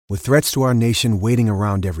With threats to our nation waiting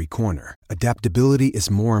around every corner, adaptability is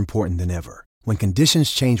more important than ever. When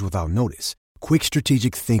conditions change without notice, quick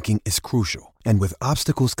strategic thinking is crucial. And with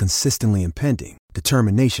obstacles consistently impending,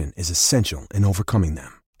 determination is essential in overcoming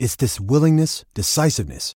them. It's this willingness,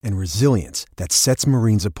 decisiveness, and resilience that sets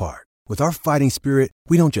Marines apart. With our fighting spirit,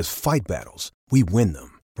 we don't just fight battles, we win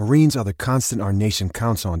them. Marines are the constant our nation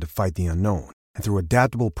counts on to fight the unknown. And through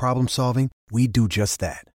adaptable problem solving, we do just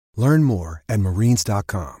that. Learn more at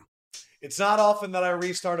marines.com. It's not often that I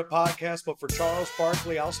restart a podcast, but for Charles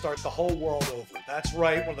Barkley, I'll start the whole world over. That's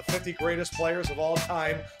right, one of the 50 greatest players of all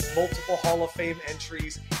time, multiple Hall of Fame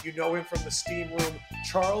entries. You know him from the steam room.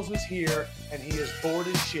 Charles is here, and he is bored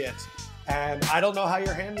as shit. And I don't know how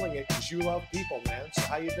you're handling it, because you love people, man. So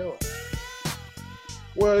how you doing?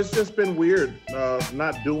 Well, it's just been weird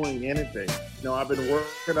not doing anything. You know, I've been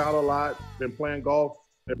working out a lot, been playing golf,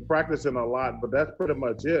 been practicing a lot, but that's pretty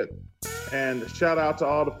much it. And shout out to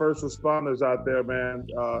all the first responders out there, man.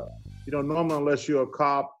 You know, normally unless you're a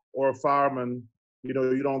cop or a fireman, you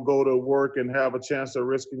know, you don't go to work and have a chance of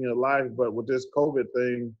risking your life. But with this COVID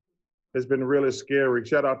thing, it's been really scary.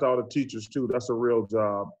 Shout out to all the teachers, too. That's a real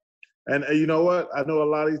job. And you know what? I know a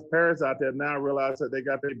lot of these parents out there now realize that they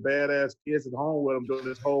got their badass kids at home with them during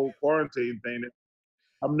this whole quarantine thing.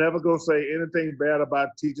 I'm never going to say anything bad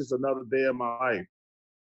about teachers another day in my life.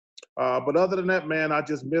 But other than that, man, I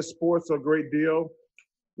just miss sports a great deal.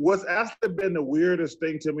 What's actually been the weirdest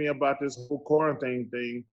thing to me about this whole quarantine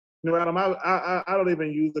thing, you know, Adam, I don't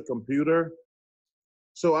even use the computer.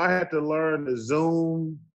 So I had to learn the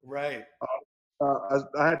Zoom. Right. I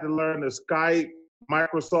had to learn the Skype,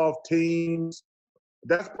 Microsoft Teams.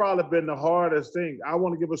 That's probably been the hardest thing. I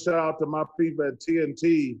want to give a shout out to my people at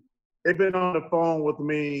TNT. They've been on the phone with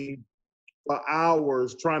me for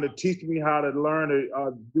hours trying to teach me how to learn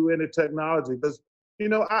to do any technology. Because, you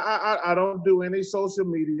know, I don't do any social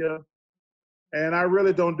media, and I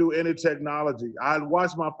really don't do any technology. I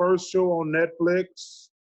watched my first show on Netflix,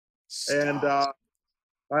 and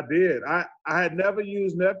I did. I had never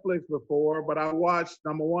used Netflix before, but I watched,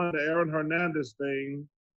 number one, the Aaron Hernandez thing.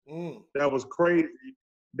 That was crazy.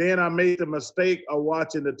 Then I made the mistake of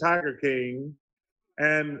watching the Tiger King.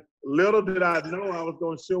 And little did I know I was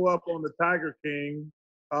going to show up on the Tiger King.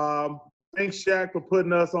 Thanks, Shaq, for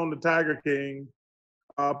putting us on the Tiger King.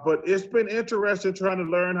 But it's been interesting trying to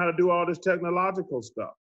learn how to do all this technological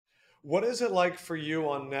stuff. What is it like for you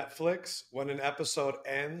on Netflix when an episode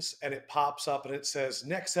ends and it pops up and it says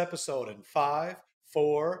next episode in 5,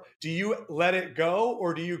 4? Do you let it go,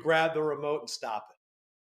 or do you grab the remote and stop it?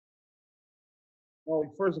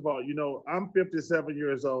 Well, first of all, you know, I'm 57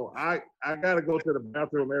 years old. I got to go to the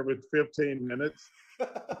bathroom every 15 minutes.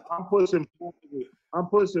 I'm pushing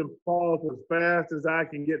pause as fast as I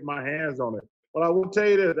can get my hands on it. But I will tell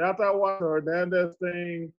you this, after I watched the Hernandez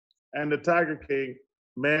thing and the Tiger King,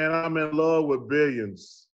 man, I'm in love with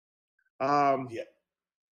Billions. Yeah.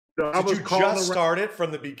 So Did you just start it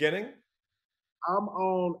from the beginning? I'm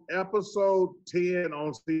on episode 10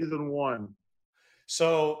 on season 1.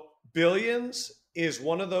 So Billions is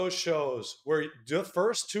one of those shows where the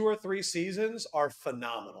first 2 or 3 seasons are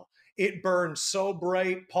phenomenal. It burns so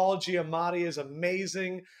bright. Paul Giamatti is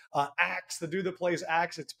amazing. Axe, the dude that plays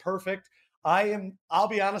Axe, it's perfect. I'll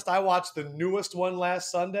be honest, I watched the newest one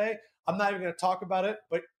last Sunday. I'm not even going to talk about it,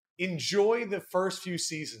 but enjoy the first few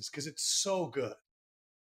seasons because it's so good.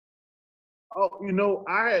 Oh, you know,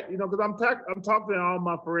 because I'm talking to all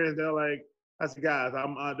my friends. They're like, I said, guys,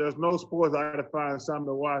 there's no sports. I got to find something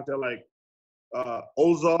to watch. They're like,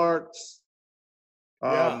 Ozarks,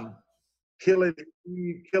 Killing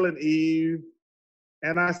Eve.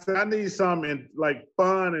 And I said, I need something like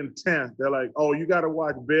fun and intense. They're like, oh, you got to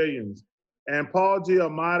watch Billions. And Paul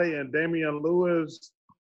Giamatti and Damian Lewis,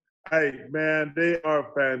 hey, man, they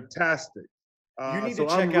are fantastic. You need to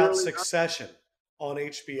check out Succession on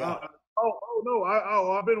HBO. No,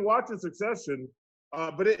 I've been watching Succession,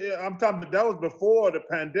 but I'm talking. That was before the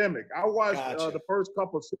pandemic. I watched the first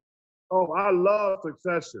couple of seasons. Oh, I love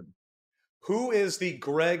Succession. Who is the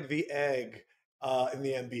Greg the Egg in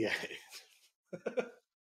the NBA?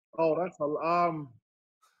 Oh, that's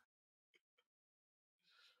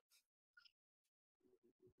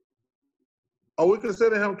we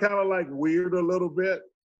consider him kind of like weird a little bit.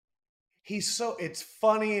 It's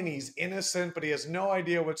funny and he's innocent, but he has no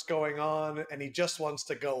idea what's going on and he just wants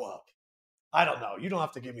to go up. I don't know. You don't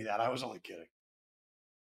have to give me that. I was only kidding.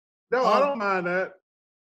 No, I don't mind that.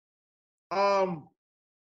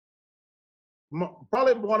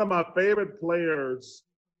 Probably one of my favorite players,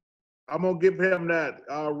 I'm going to give him that,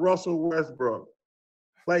 Russell Westbrook.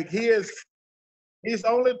 Like he's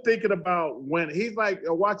only thinking about when he's like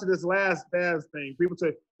watching this Last Dance thing. People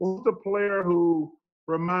say, who's the player who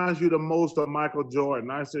reminds you the most of Michael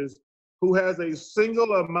Jordan? I says, who has a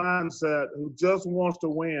singular mindset, who just wants to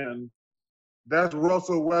win. That's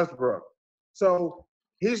Russell Westbrook. So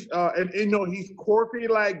he's and you know he's quirky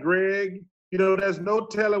like Greg. You know, there's no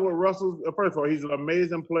telling what Russell's. First of all, he's an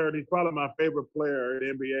amazing player, and he's probably my favorite player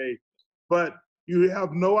in the NBA. But you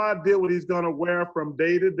have no idea what he's going to wear from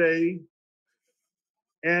day to day,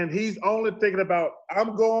 and he's only thinking about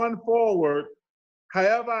I'm going forward.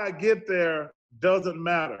 However I get there doesn't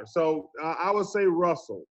matter. So I would say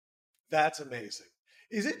Russell. That's amazing.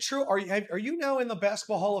 Is it true? Are you now in the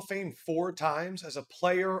Basketball Hall of Fame 4 times as a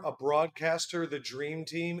player, a broadcaster, the Dream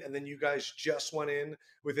Team, and then you guys just went in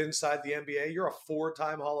with Inside the NBA? You're a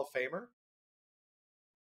 4-time Hall of Famer?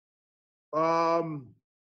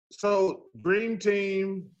 So Dream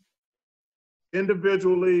Team,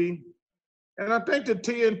 individually, and I think the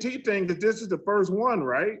TNT thing is this is the first one,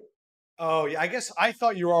 right? Oh, yeah. I guess I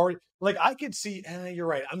thought you were already like I could see. You're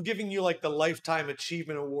right. I'm giving you like the Lifetime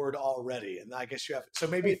Achievement Award already, and I guess you have so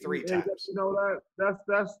maybe 3 times. You know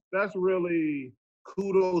that's really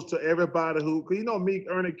kudos to everybody who, cause you know me,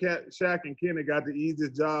 Ernie, Shaq, and Kenny got the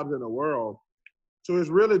easiest jobs in the world. So it's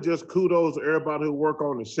really just kudos to everybody who work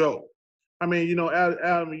on the show. I mean, you know,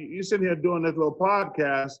 Adam, you're sitting here doing this little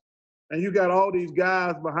podcast, and you got all these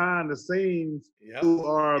guys behind the scenes who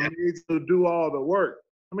are made to do all the work.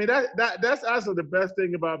 I mean, that's actually the best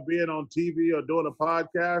thing about being on TV or doing a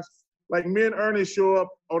podcast. Like me and Ernie show up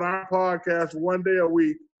on our podcast one day a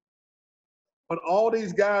week, but all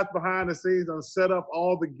these guys behind the scenes and set up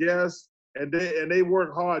all the guests, and they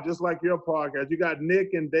work hard, just like your podcast. You got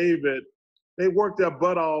Nick and David. They work their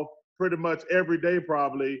butt off pretty much every day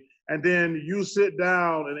probably, and then you sit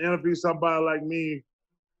down and interview somebody like me.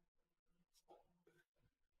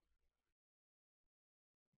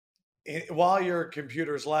 While your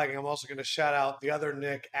computer's lagging, I'm also going to shout out the other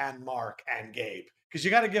Nick and Mark and Gabe because you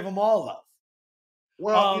got to give them all love.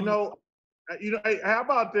 Well, you know, hey, how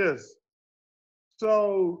about this?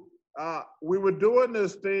 So we were doing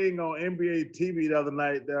this thing on NBA TV the other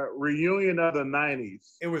night, the reunion of the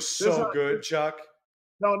 '90s. It was so good, Chuck.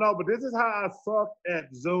 No, but this is how I suck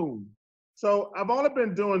at Zoom. So I've only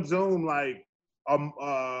been doing Zoom like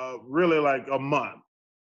really like a month,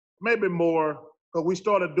 maybe more. Because we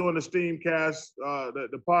started doing the Steamcast,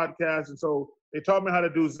 the podcast, and so they taught me how to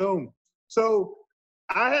do Zoom. So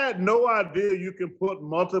I had no idea you can put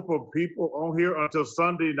multiple people on here until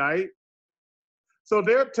Sunday night. So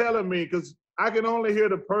they're telling me, because I can only hear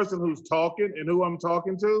the person who's talking and who I'm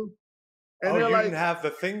talking to. And they're you like, didn't have the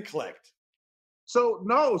thing clicked. So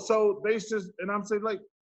no, so they just, and I'm saying like,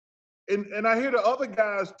 and I hear the other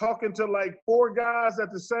guys talking to like 4 guys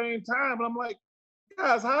at the same time. And I'm like,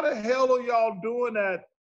 guys, how the hell are y'all doing that?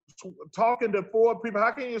 Talking to 4 people?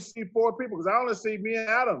 How can you see 4 people? Because I only see me and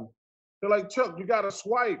Adam. They're like, Chuck, you got to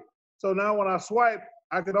swipe. So now when I swipe,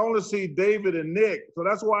 I could only see David and Nick. So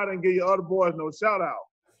that's why I didn't give you other boys no shout out.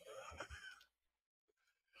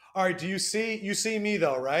 All right. You see me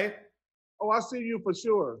though, right? Oh, I see you for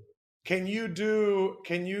sure. Can you do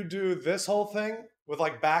this whole thing with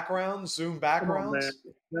like backgrounds, Zoom backgrounds?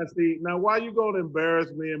 Come on, now why you going to embarrass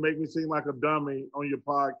me and make me seem like a dummy on your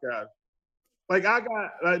podcast? Like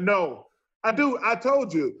no, I do. I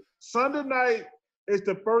told you Sunday night is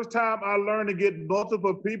the first time I learned to get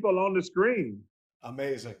multiple people on the screen.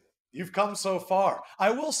 Amazing. You've come so far.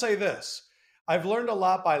 I will say this. I've learned a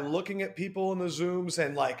lot by looking at people in the Zooms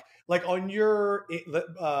and like on your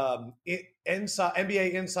inside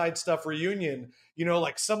NBA Inside Stuff reunion, you know,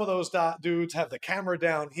 like some of those dudes have the camera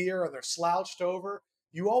down here and they're slouched over.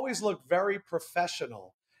 You always look very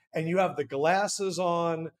professional and you have the glasses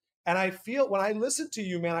on. And I feel when I listen to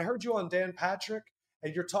you, man, I heard you on Dan Patrick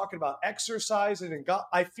and you're talking about exercising and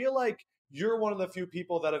I feel like you're one of the few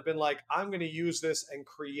people that have been like, I'm going to use this and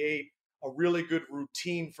create a really good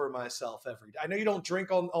routine for myself every day. I know you don't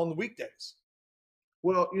drink on the weekdays.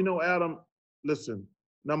 Well, you know, Adam, listen,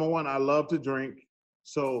 number one, I love to drink.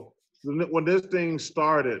 So when this thing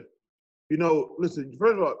started, you know, listen,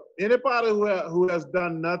 first of all, anybody who has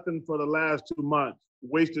done nothing for the last 2 months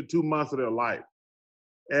wasted 2 months of their life.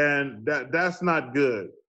 And that's not good.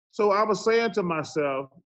 So I was saying to myself,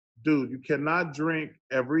 dude, you cannot drink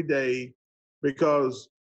every day because,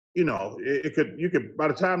 you know, you could, by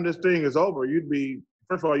the time this thing is over,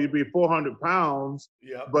 first of all, you'd be 400 pounds,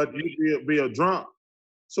 but you'd be a drunk.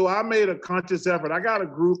 So I made a conscious effort. I got a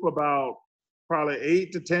group about probably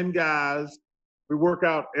 8 to 10 guys. We work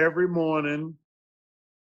out every morning.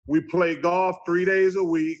 We play golf 3 days a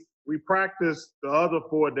week. We practice the other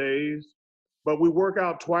 4 days, but we work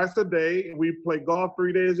out twice a day and we play golf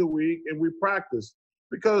 3 days a week and we practice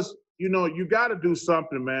because, you got to do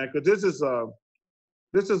something, man, because this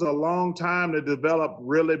is a long time to develop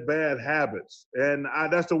really bad habits. And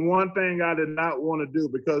that's the one thing I did not want to do,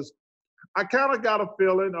 because I kind of got a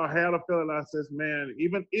feeling, or had a feeling. I says, man,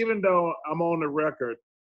 even though I'm on the record,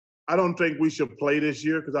 I don't think we should play this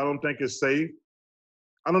year because I don't think it's safe.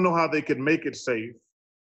 I don't know how they could make it safe.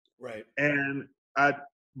 Right. And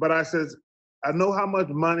but I says, I know how much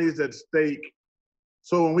money is at stake.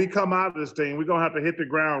 So when we come out of this thing, we're gonna have to hit the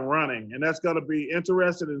ground running, and that's gonna be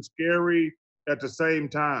interesting and scary at the same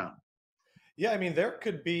time. Yeah, I mean, there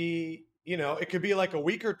could be, it could be like a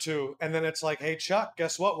week or two, and then it's like, hey, Chuck,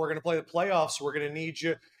 guess what? We're going to play the playoffs. We're going to need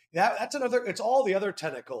you. That's another. It's all the other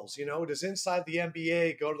tentacles. Does inside the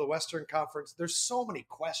NBA go to the Western Conference? There's so many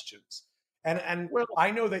questions, and Well,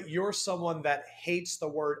 I know that you're someone that hates the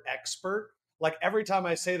word expert. Like every time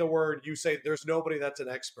I say the word, you say there's nobody that's an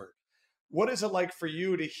expert. What is it like for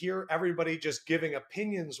you to hear everybody just giving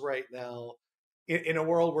opinions right now in a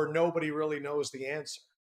world where nobody really knows the answer?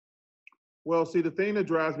 well, see, the thing that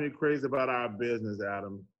drives me crazy about our business,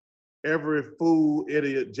 Adam, every fool,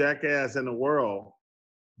 idiot, jackass in the world,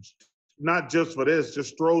 not just for this,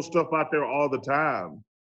 just throw stuff out there all the time.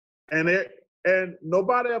 And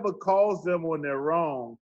nobody ever calls them when they're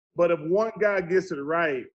wrong. But if one guy gets it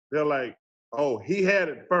right, they're like, oh, he had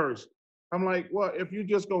it first. I'm like, well, if you're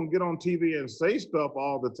just gonna get on TV and say stuff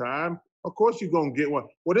all the time, of course you're gonna get one.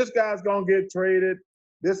 Well, this guy's gonna get traded.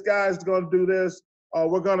 This guy's gonna do this.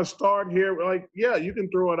 We're gonna start here. Like, yeah, you can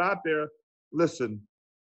throw it out there. Listen,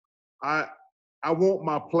 I want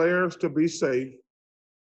my players to be safe.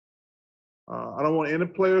 I don't want any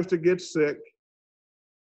players to get sick.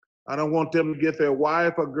 I don't want them to get their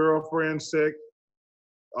wife or girlfriend sick,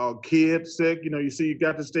 kids sick. You see, you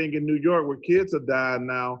got this thing in New York where kids are dying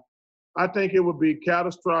now. I think it would be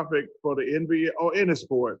catastrophic for the NBA or any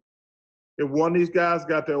sport if one of these guys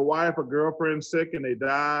got their wife or girlfriend sick and they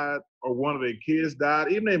died, or one of their kids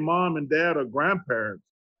died, even their mom and dad or grandparents.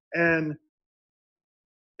 And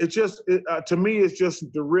to me, it's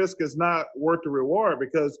just the risk is not worth the reward,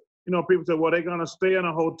 because people say, well, they're going to stay in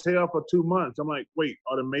a hotel for 2 months. I'm like, wait,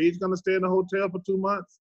 are the maids going to stay in a hotel for 2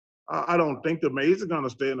 months? I don't think the maids are going to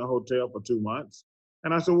stay in a hotel for 2 months.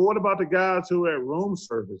 And I said, well, what about the guys who are at room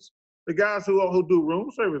service? The guys who do room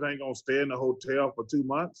service ain't going to stay in the hotel for 2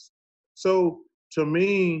 months. So to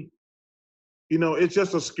me, it's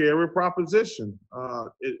just a scary proposition.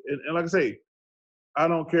 And like I say, I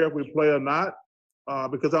don't care if we play or not,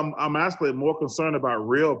 because I'm actually more concerned about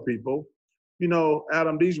real people.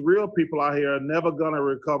 Adam, these real people out here are never going to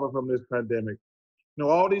recover from this pandemic.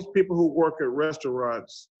 All these people who work at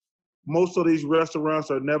restaurants, most of these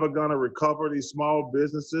restaurants are never going to recover, these small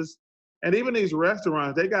businesses. And even these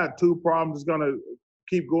restaurants, they got two problems that's going to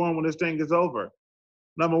keep going when this thing is over.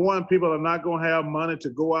 Number one, people are not going to have money to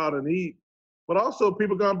go out and eat, but also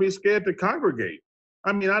people are going to be scared to congregate.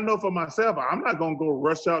 I mean, I know for myself, I'm not going to go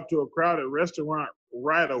rush out to a crowded restaurant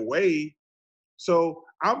right away. So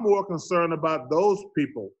I'm more concerned about those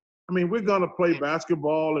people. I mean, we're going to play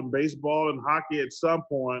basketball and baseball and hockey at some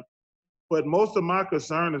point, but most of my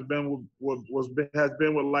concern has been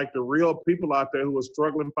with like the real people out there who are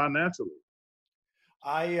struggling financially.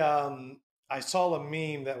 I saw a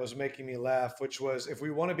meme that was making me laugh, which was, if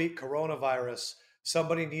we want to beat coronavirus,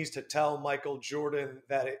 somebody needs to tell Michael Jordan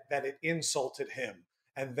that it insulted him,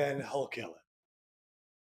 and then he'll kill it.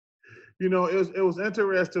 It was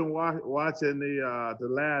interesting watching the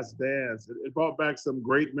Last Dance. It brought back some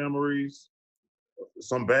great memories,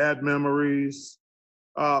 some bad memories.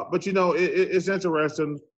 But it's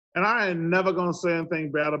interesting. And I ain't never gonna say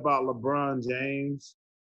anything bad about LeBron James.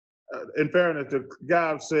 In fairness, the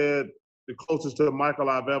guy I've said the closest to Michael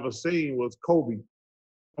I've ever seen was Kobe.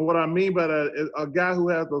 And what I mean by that is a guy who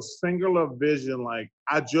has a singular vision, like,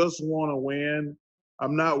 I just want to win.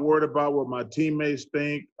 I'm not worried about what my teammates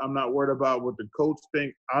think. I'm not worried about what the coach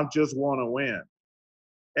think. I just want to win.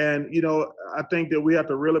 And, I think that we have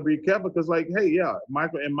to really be careful, because, like, hey, yeah,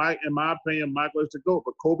 Michael, in my opinion, Michael is the GOAT,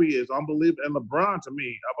 but Kobe is unbelievable. And LeBron, to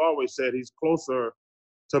me, I've always said he's closer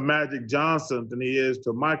to Magic Johnson than he is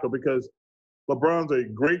to Michael, because LeBron's a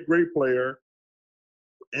great, great player,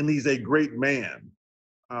 and he's a great man.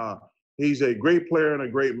 He's a great player and a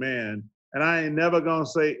great man. And I ain't never going to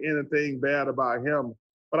say anything bad about him.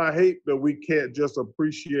 But I hate that we can't just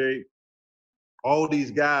appreciate all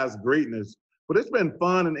these guys' greatness. But it's been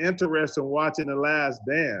fun and interesting watching The Last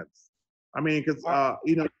Dance. I mean, because,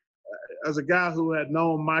 as a guy who had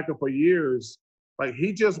known Michael for years, like,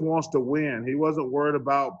 he just wants to win. He wasn't worried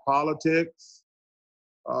about politics.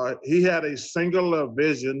 He had a singular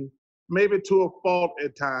vision, maybe to a fault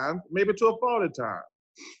at times.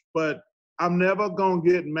 But I'm never going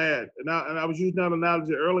to get mad. And I was using that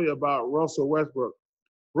analogy earlier about Russell Westbrook.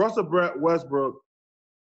 Russell Westbrook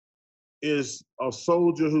is a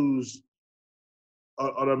soldier who's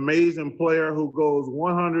an amazing player who goes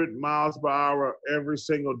 100 miles per hour every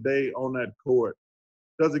single day on that court.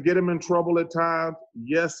 Does it get him in trouble at times?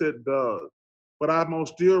 Yes, it does. But I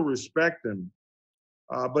most still respect him.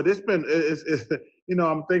 But it's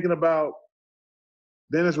I'm thinking about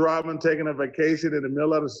Dennis Rodman taking a vacation in the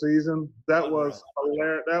middle of the season. That was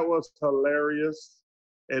hilarious. That was hilarious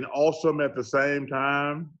and awesome at the same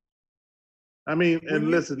time. I mean,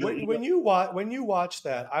 listen. When you watch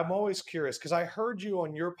that, I'm always curious because I heard you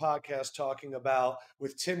on your podcast talking about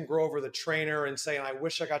with Tim Grover, the trainer, and saying, "I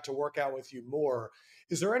wish I got to work out with you more."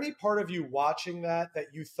 Is there any part of you watching that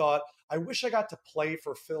you thought, "I wish I got to play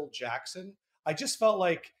for Phil Jackson"? I just felt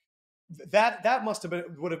like that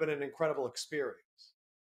would have been an incredible experience.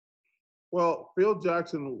 Well, Phil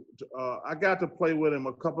Jackson, I got to play with him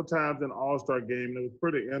a couple times in All-Star game. It was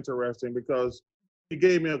pretty interesting because he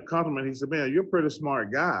gave me a compliment. He said, "Man, you're a pretty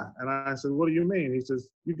smart guy." And I said, "What do you mean?" He says,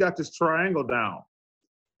 "You got this triangle down."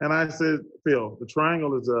 And I said, "Phil, the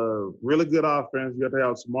triangle is a really good offense. You have to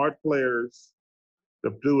have smart players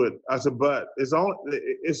to do it." I said, "But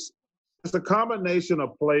it's a combination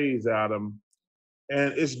of plays, Adam,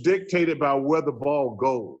 and it's dictated by where the ball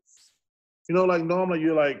goes. Like normally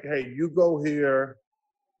you're like, hey, you go here,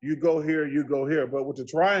 you go here, you go here. But with the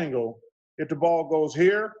triangle, if the ball goes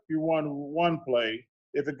here, you run one play.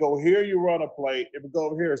 If it go here, you run a play. If it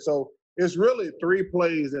go here. So it's really 3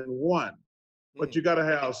 plays in one. But you got to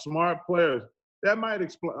have smart players. That might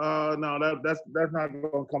explain. No, that's not going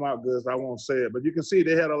to come out good, so I won't say it. But you can see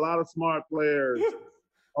they had a lot of smart players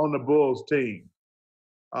on the Bulls team.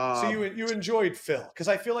 So you enjoyed Phil, because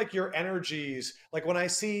I feel like your energies, like when I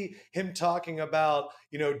see him talking about,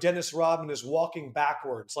 Dennis Rodman is walking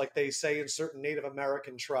backwards, like they say in certain Native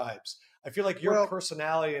American tribes. I feel like your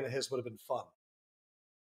personality and his would have been fun.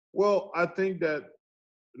 Well, I think that,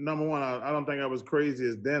 number one, I don't think I was crazy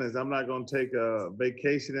as Dennis. I'm not going to take a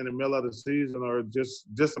vacation in the middle of the season or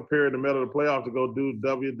just disappear in the middle of the playoffs to go do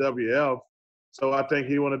WWF. So I think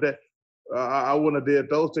he wanted that. I wouldn't have did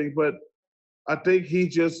those things, but I think he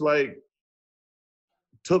just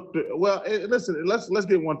took listen, let's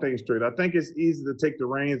get one thing straight. I think it's easy to take the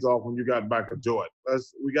reins off when you got Michael Jordan.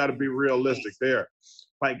 We got to be realistic there.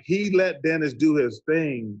 Like, he let Dennis do his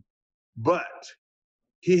thing, but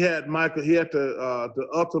he had Michael. He had the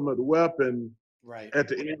ultimate weapon at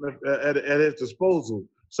the end at his disposal.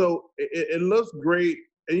 So it looks great.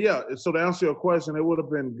 And yeah, so to answer your question, it would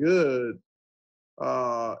have been good.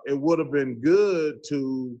 It would have been good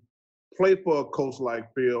to play for a coach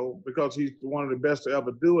like Phil, because he's one of the best to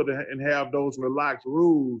ever do it and have those relaxed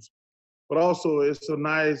rules. But also, it's a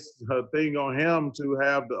nice thing on him to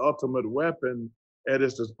have the ultimate weapon at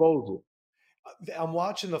his disposal. I'm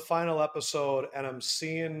watching the final episode and I'm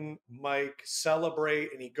seeing Mike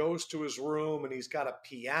celebrate, and he goes to his room and he's got a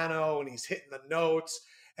piano and he's hitting the notes,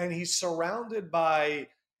 and he's surrounded by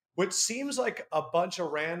what seems like a bunch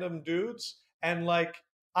of random dudes. And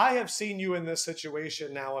I have seen you in this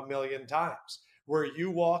situation now a million times, where you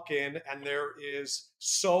walk in and there is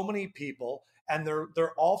so many people and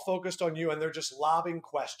they're all focused on you and they're just lobbing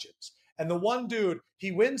questions. And the one dude,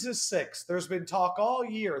 he wins his 6th. There's been talk all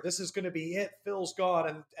year, this is going to be it. Phil's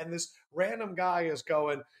gone. And this random guy is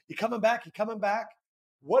going, "You coming back? You coming back?"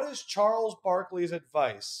 What is Charles Barkley's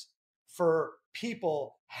advice for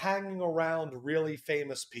people hanging around really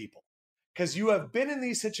famous people? Because you have been in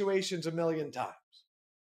these situations a million times.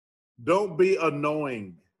 Don't be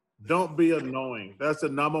annoying. Don't be annoying. That's the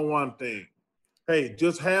number one thing. Hey,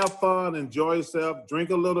 just have fun, enjoy yourself, drink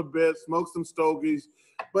a little bit, smoke some stogies.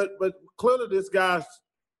 But clearly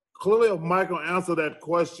if Michael answered that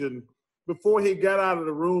question before he got out of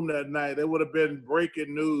the room that night, it would have been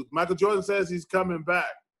breaking news. Michael Jordan says he's coming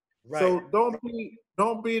back. Right. So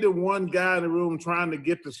don't be the one guy in the room trying to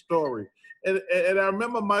get the story. And I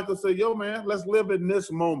remember Michael said, "Yo, man, let's live in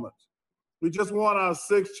this moment. We just won our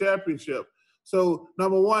 6th championship." So,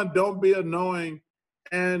 number one, don't be annoying.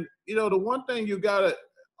 And, the one thing you got to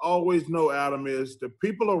always know, Adam, is the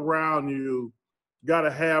people around you got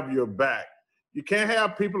to have your back. You can't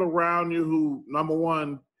have people around you who, number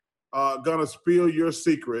one, going to spill your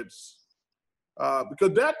secrets.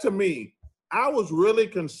 Because that, to me, I was really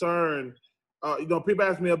concerned. People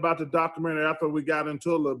asked me about the documentary after we got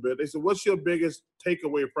into it a little bit. They said, "What's your biggest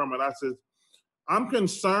takeaway from it?" I said, I'm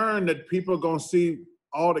concerned that people are going to see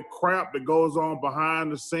all the crap that goes on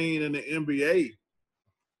behind the scene in the NBA.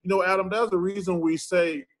 Adam, there's a reason we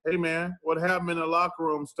say, hey, man, what happened in the locker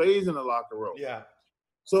room stays in the locker room. Yeah.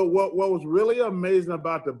 So what was really amazing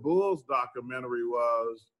about the Bulls documentary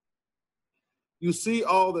was you see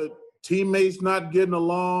all the teammates not getting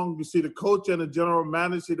along. You see the coach and the general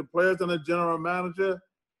manager, see the players and the general manager.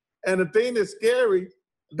 And the thing that's scary,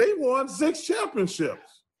 they won 6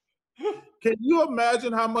 championships. Can you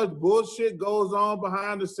imagine how much bullshit goes on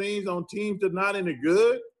behind the scenes on teams that are not any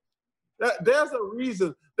good? There's a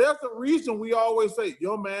reason. There's a reason we always say,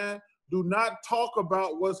 yo, man, do not talk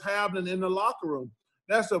about what's happening in the locker room.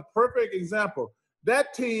 That's a perfect example.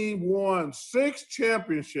 That team won 6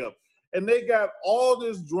 championships, and they got all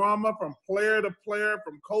this drama from player to player,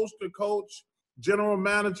 from coach to coach, general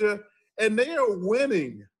manager, and they are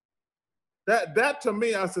winning. That to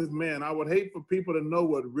me, I said, man, I would hate for people to know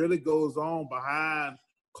what really goes on behind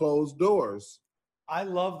closed doors. I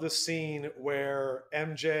love the scene where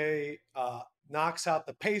MJ knocks out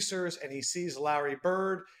the Pacers and he sees Larry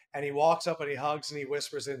Bird and he walks up and he hugs and he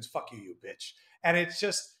whispers in, "Fuck you, you bitch." And it's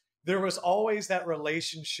just, there was always that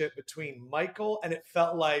relationship between Michael, and it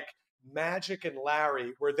felt like Magic and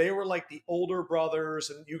Larry, where they were like the older brothers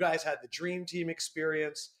and you guys had the dream team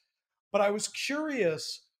experience. But I was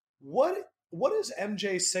curious, what does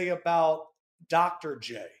MJ say about Dr.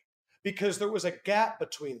 J? Because there was a gap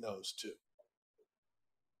between those two.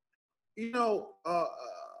 You know,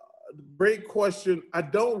 great question. I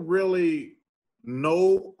don't really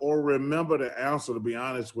know or remember the answer, to be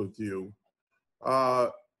honest with you.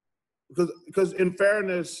 Because in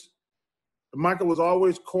fairness, Michael was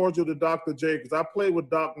always cordial to Dr. J, because I played with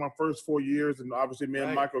Doc my first 4 years, and obviously me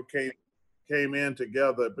and Michael came in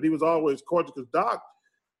together. But he was always cordial because Doc,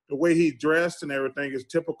 the way he dressed and everything is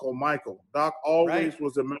typical Michael. Doc always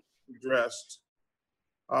was immaculately dressed.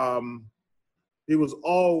 He was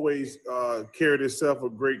always carried himself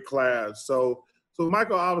with great class. So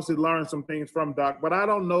Michael obviously learned some things from Doc, but I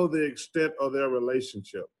don't know the extent of their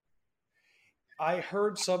relationship. I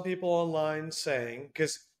heard some people online saying,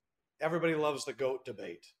 because everybody loves the GOAT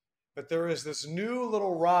debate, but there is this new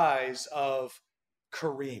little rise of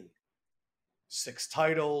Kareem. 6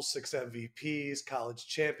 titles, 6 MVPs, college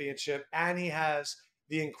championship, and he has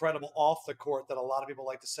the incredible off the court that a lot of people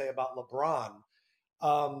like to say about LeBron.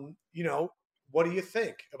 What do you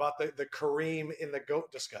think about the Kareem in the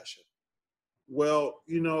GOAT discussion? Well,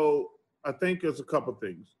 I think there's a couple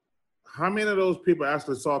things. How many of those people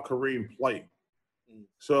actually saw Kareem play?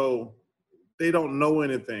 So they don't know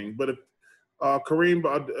anything. But if Kareem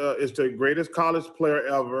is the greatest college player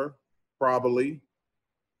ever, probably.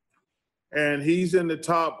 And he's in the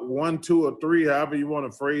top 1, 2, or 3, however you want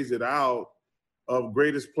to phrase it out, of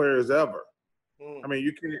greatest players ever. I mean,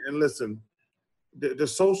 you can, and listen, the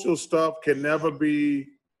social stuff can never be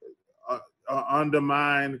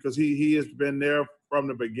undermined, because he has been there from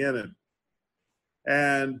the beginning.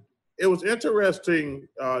 And it was interesting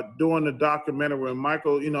doing the documentary when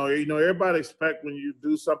Michael, everybody expect when you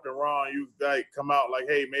do something wrong, you like come out like,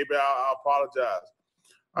 hey, maybe I'll apologize.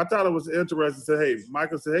 I thought it was interesting to say, hey,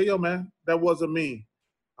 Michael said, hey, yo, man, that wasn't me.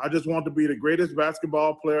 I just want to be the greatest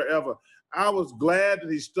basketball player ever. I was glad that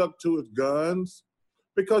he stuck to his guns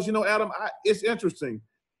because, Adam, it's interesting.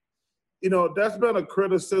 That's been a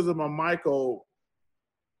criticism of Michael,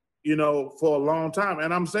 for a long time.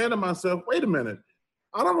 And I'm saying to myself, wait a minute.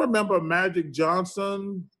 I don't remember Magic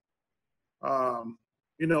Johnson. I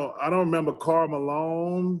don't remember Karl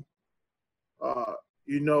Malone. I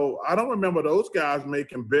don't remember those guys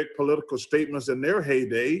making big political statements in their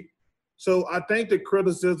heyday. So I think the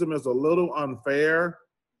criticism is a little unfair.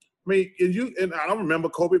 I mean, and I don't remember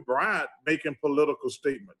Kobe Bryant making political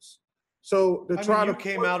statements. So you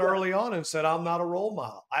came out early on and said, I'm not a role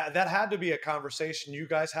model. That had to be a conversation you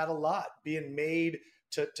guys had a lot, being made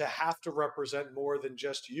to have to represent more than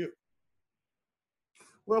just you.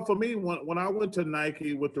 Well, for me, when I went to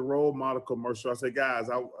Nike with the role model commercial, I said, guys,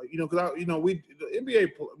 the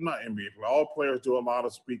NBA, not NBA, all players do a lot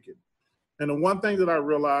of speaking. And the one thing that I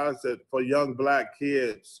realized that for young black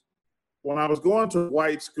kids, when I was going to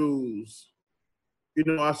white schools,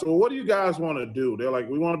 I said, well, what do you guys want to do? They're like,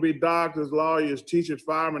 we want to be doctors, lawyers, teachers,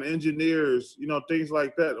 firemen, engineers, things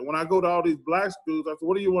like that. And when I go to all these black schools, I said,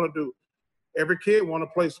 what do you want to do? Every kid want to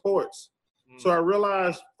play sports. So I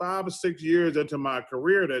realized 5 or 6 years into my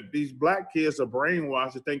career that these black kids are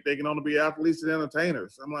brainwashed to think they can only be athletes and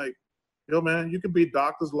entertainers. I'm like, yo, man, you can be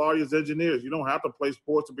doctors, lawyers, engineers. You don't have to play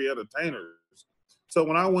sports to be entertainers. So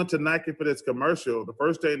when I went to Nike for this commercial, the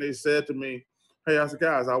first thing they said to me, hey, I said,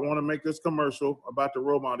 guys, I want to make this commercial about the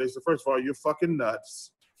role model. They said, first of all, you're fucking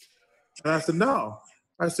nuts. And I said, no.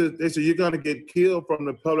 They said, you're going to get killed from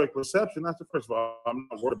the public perception. I said, first of all, I'm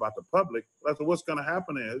not worried about the public. I said, what's going to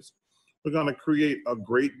happen is we're going to create a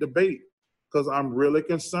great debate. because I'm really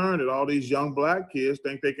concerned that all these young black kids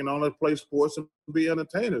think they can only play sports and be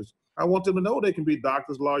entertainers. I want them to know they can be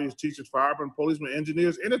doctors, lawyers, teachers, firemen, policemen,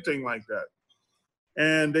 engineers, anything like that.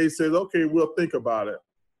 And they said, okay, we'll think about it.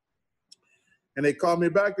 And they called me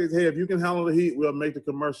back. They said, hey, if you can handle the heat, we'll make the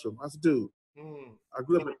commercial. I said, dude, I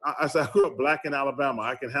grew up black in Alabama.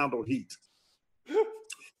 I can handle heat.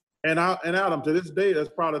 And Adam, to this day, that's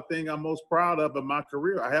probably the thing I'm most proud of in my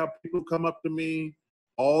career. I have people come up to me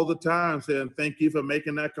all the time saying, thank you for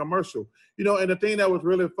making that commercial. You know, and the thing that was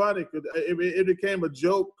really funny, it became a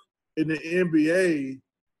joke in the NBA,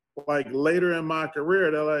 like later in my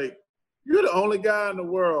career. They're like, you're the only guy in the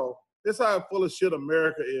world. This is how full of shit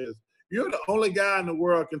America is. You're the only guy in the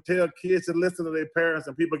world can tell kids to listen to their parents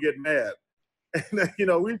and people get mad. And, you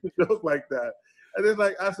know, we used to joke like that. And it's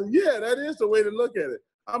like, I said, yeah, that is the way to look at it.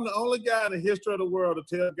 I'm the only guy in the history of the world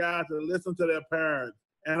to tell guys to listen to their parents,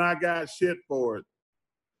 and I got shit for it.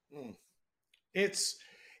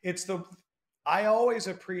 I always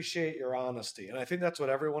appreciate your honesty, and I think that's what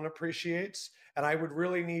everyone appreciates, and I would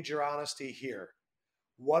really need your honesty here.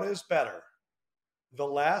 What is better, The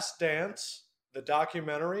Last Dance, the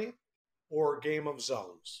documentary, or Game of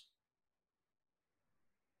Zones?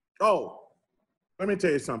 Oh, let me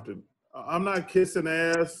tell you something. I'm not kissing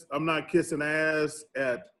ass. I'm not kissing ass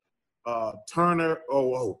at Turner.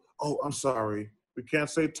 I'm sorry. We can't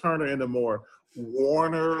say Turner anymore.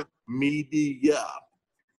 Warner Media.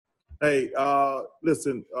 Hey,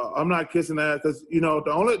 listen. I'm not kissing ass because you know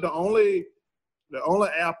the only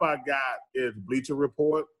app I got is Bleacher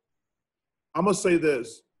Report. I'm gonna say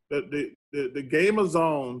this: the Game of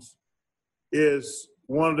Zones is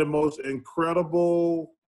one of the most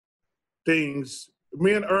incredible things.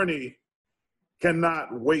 Me and Ernie cannot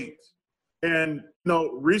wait. And you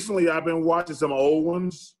know, recently I've been watching some old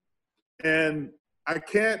ones, and I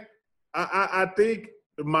think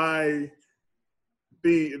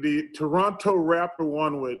the Toronto Raptor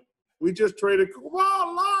one with we just traded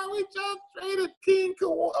King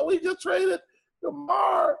Kawhi, we just traded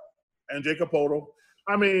DeMar and Jacob Poeltl.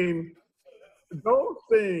 I mean, those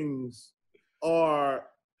things are.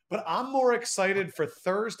 But I'm more excited for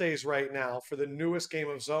Thursdays right now for the newest Game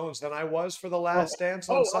of Zones than I was for The Last Dance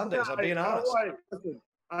on Sundays. I'm being honest. Listen,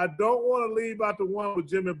 I don't want to leave out the one with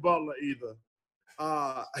Jimmy Butler either.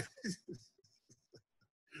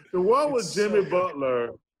 The one with Jimmy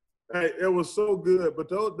Butler, hey, it was so good. But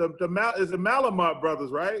the Malamut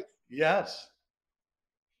brothers, right? Yes.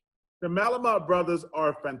 The Malamut brothers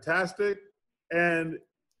are fantastic. And,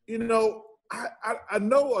 you know, I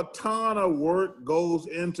know a ton of work goes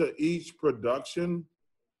into each production,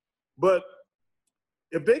 but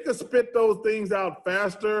if they could spit those things out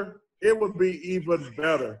faster, it would be even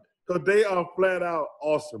better because they are flat out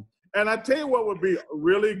awesome. And I tell you what would be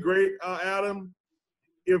really great, Adam,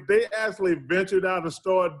 if they actually ventured out and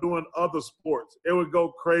started doing other sports, it would go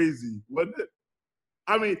crazy, wouldn't it?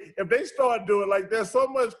 I mean, if they start doing, like, there's so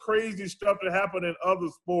much crazy stuff that happen in other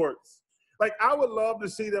sports. Like, I would love to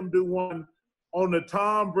see them do one on the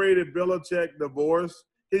Tom Brady-Belichick divorce.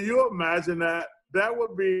 Can you imagine that? That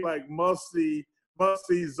would be like must-see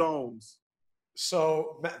zones.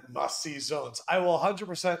 So, must-see zones. I will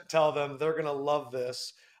 100% tell them they're going to love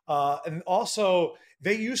this. And also,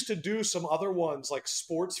 they used to do some other ones like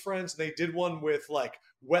Sports Friends. They did one with like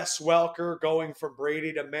Wes Welker going from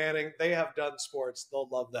Brady to Manning. They have done sports. They'll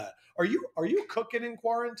love that. Are you cooking in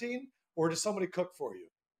quarantine, or does somebody cook for you?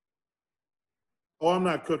 Oh, I'm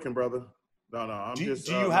not cooking, brother. No. Do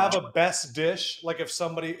you have a best dish? Like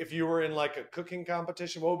if you were in like a cooking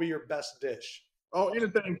competition, what would be your best dish? Oh,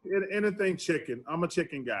 anything chicken. I'm a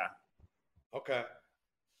chicken guy. Okay.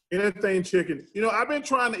 Anything chicken. You know, I've been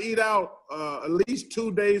trying to eat out at least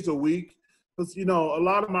 2 days a week because, you know, a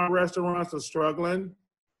lot of my restaurants are struggling.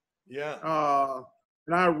 Yeah.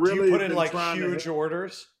 And I really do you put in like huge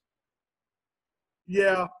orders?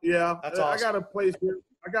 Yeah. That's awesome. I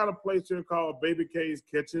got a place here called Baby K's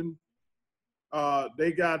Kitchen.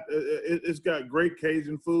 It's got great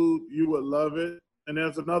Cajun food. You would love it. And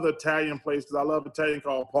there's another Italian place because I love Italian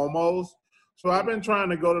called Pomo's. So I've been trying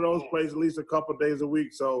to go to those places at least a couple of days a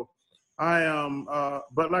week. So I am,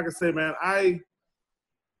 but like I say, man,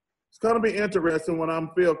 it's going to be interesting when I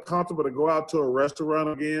feel comfortable to go out to a restaurant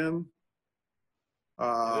again.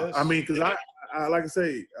 I mean, because I like I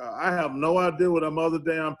say, I have no idea what them other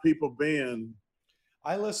damn people been.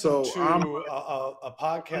 I listened to a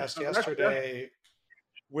podcast yesterday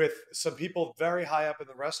with some people very high up in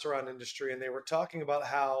the restaurant industry, and they were talking about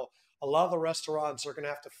how a lot of the restaurants are going to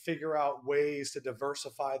have to figure out ways to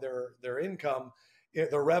diversify their income,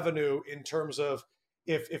 their revenue, in terms of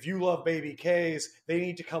if you love Baby K's, they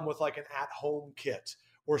need to come with like an at-home kit,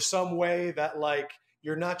 or some way that like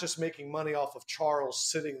you're not just making money off of Charles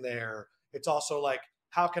sitting there. It's also like,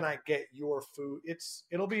 how can I get your food?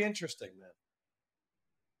 It'll be interesting, man.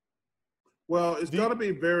 Well, it's going to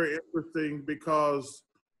be very interesting because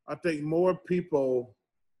I think more people,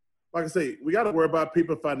 like I say, we got to worry about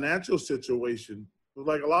people's financial situation.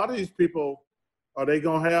 Like a lot of these people, are they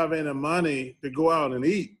going to have any money to go out and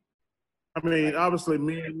eat? I mean, obviously,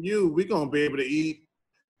 me and you, we're going to be able to eat,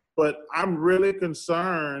 but I'm really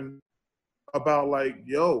concerned about like,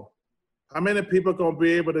 how many people are going to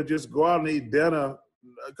be able to just go out and eat dinner?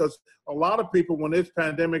 Because a lot of people, when this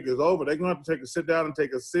pandemic is over, they're going to have to sit down and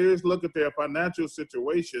take a serious look at their financial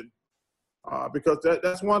situation. Because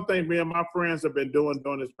that's one thing me and my friends have been doing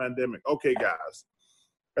during this pandemic. Okay, guys.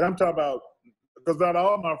 And I'm talking about, because not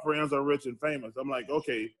all my friends are rich and famous. I'm like,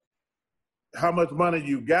 okay, how much money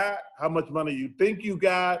you got, how much money you think you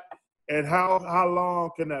got, and how long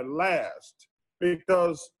can that last?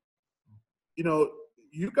 Because,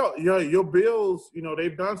 you got your bills,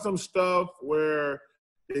 they've done some stuff where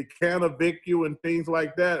they can't evict you and things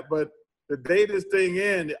like that. But the day this thing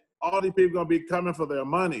ends, all these people are going to be coming for their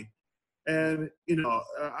money. And,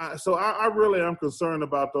 so I really am concerned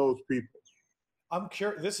about those people. I'm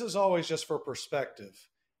curious. This is always just for perspective.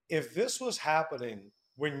 If this was happening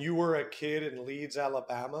when you were a kid in Leeds,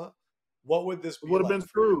 Alabama, what would this be like? It would have been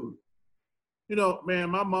screwed. Man,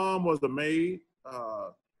 my mom was a maid,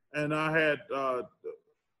 and I had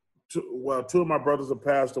two of my brothers have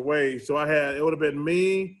passed away. So it would have been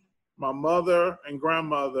me, my mother, and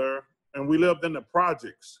grandmother, and we lived in the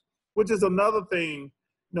projects, which is another thing.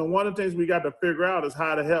 One of the things we got to figure out is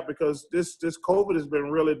how to help, because this COVID has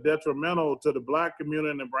been really detrimental to the Black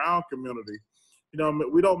community and the brown community.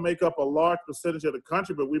 We don't make up a large percentage of the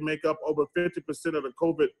country, but we make up over 50% of the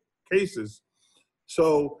COVID cases.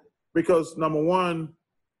 So, because number one,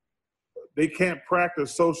 they can't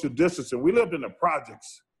practice social distancing. We lived in the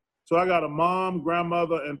projects. So I got a mom,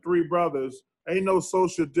 grandmother, and 3 brothers. Ain't no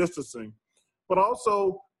social distancing. But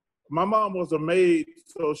also, my mom was a maid,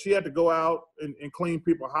 so she had to go out and clean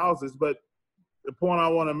people's houses. But the point I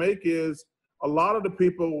want to make is a lot of the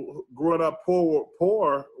people growing up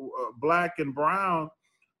poor, Black and brown,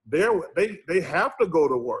 they have to go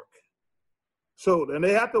to work. So, and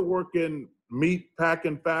they have to work in meat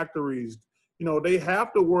packing factories. They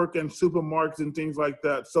have to work in supermarkets and things like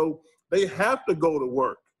that. So they have to go to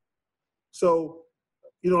work. So,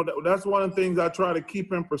 that's one of the things I try to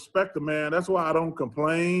keep in perspective, man. That's why I don't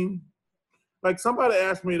complain. Like somebody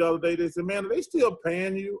asked me the other day, they said, man, are they still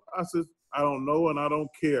paying you? I said, I don't know and I don't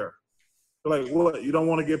care. They're like, what, you don't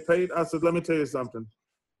want to get paid? I said, let me tell you something.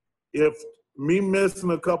 If me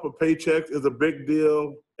missing a couple paychecks is a big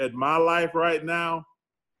deal at my life right now,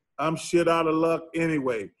 I'm shit out of luck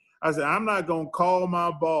anyway. I said, I'm not going to call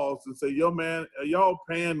my boss and say, yo, man, are y'all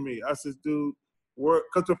paying me? I said, dude, work.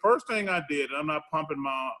 Because the first thing I did, and I'm not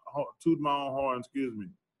tooting my own horn, excuse me.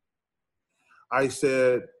 I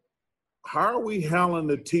said, how are we handling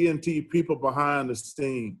the TNT people behind the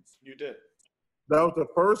scenes? You did. That was the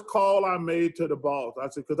first call I made to the boss. I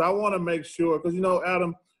said, because I want to make sure, because,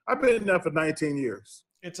 Adam, I've been there for 19 years.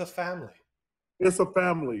 It's a family. It's a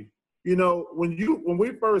family. When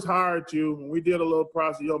we first hired you, when we did a little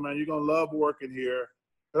process, yo, man, you're going to love working here.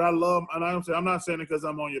 And I'm not saying it because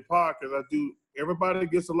I'm on your podcast. I do. Everybody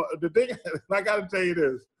gets a lot. The thing, I got to tell you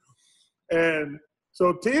this. And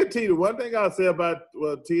so TNT, the one thing I'll say about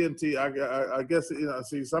TNT, I guess,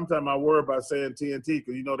 see, sometimes I worry about saying TNT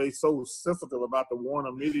because, they so sensitive about the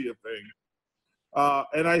Warner Media thing.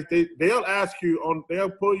 And they'll ask you, they'll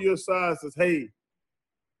pull you aside and says, hey,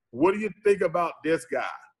 what do you think about this guy?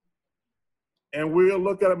 And we'll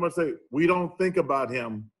look at him and say, we don't think about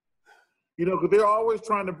him. Because they're always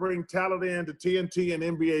trying to bring talent into TNT and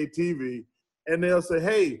NBA TV. And they'll say,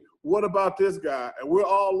 hey, what about this guy? And we'll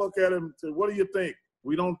all look at him and say, what do you think?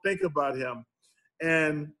 We don't think about him.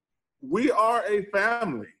 And we are a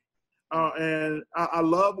family. And I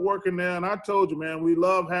love working there. And I told you, man, we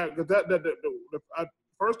love having, because the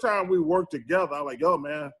first time we worked together, I was like, yo,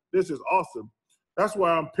 man, this is awesome. That's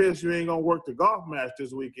why I'm pissed you ain't going to work the golf match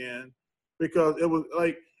this weekend. Because it was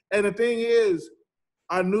like, and the thing is,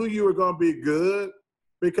 I knew you were going to be good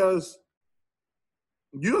because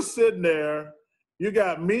you're sitting there, you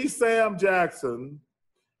got me, Sam Jackson,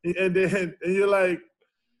 and you're like,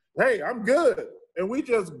 hey, I'm good. And we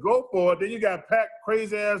just go for it. Then you got Pat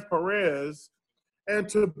crazy-ass Perez. And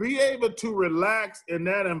to be able to relax in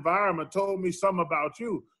that environment told me something about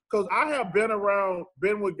you. Because I have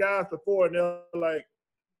been with guys before, and they're like,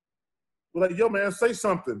 yo, man, say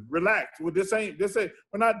something. Relax. Well, this ain't. We're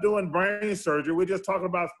not doing brain surgery. We're just talking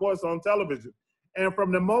about sports on television. And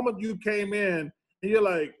from the moment you came in, And you're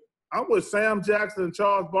like, I'm with Sam Jackson and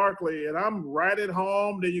Charles Barkley, and I'm right at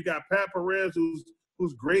home. Then you got Pat Perez,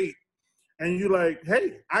 who's great. And you're like,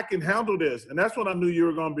 hey, I can handle this. And that's when I knew you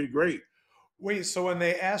were going to be great. Wait, so when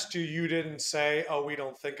they asked you, you didn't say, oh, we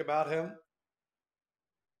don't think about him?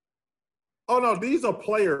 Oh, no, these are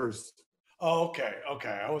players. Oh, okay.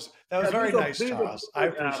 That was very nice, Charles. I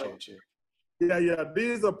appreciate you. Yeah,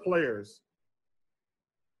 these are players.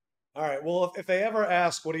 All right. Well, if they ever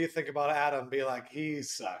ask, what do you think about Adam? Be like, he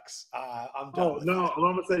sucks. I'm done. I'm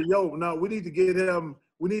going to say, no, we need to get him.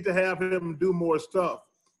 We need to have him do more stuff.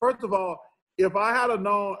 First of all, if I had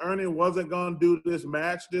known Ernie wasn't going to do this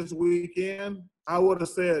match this weekend, I would have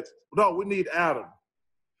said, no, we need Adam.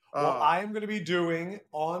 Well, I am going to be doing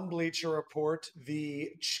on Bleacher Report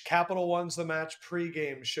the Capital One's the Match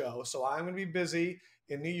pregame show. So I'm going to be busy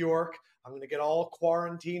in New York. I'm going to get all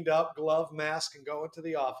quarantined up, glove, mask, and go into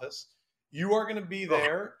the office. You are going to be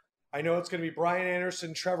there. I know it's going to be Brian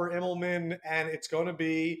Anderson, Trevor Immelman, and it's going to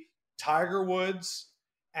be Tiger Woods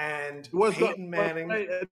and Peyton Manning.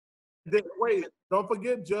 Wait, don't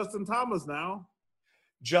forget Justin Thomas now.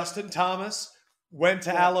 Justin Thomas went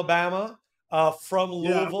to Alabama. From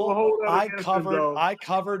Louisville. I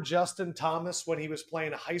covered Justin Thomas when he was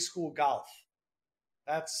playing high school golf.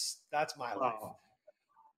 That's my life.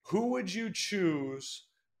 Who would you choose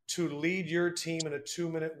to lead your team in a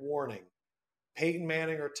 2-minute warning? Peyton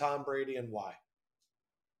Manning or Tom Brady, and why?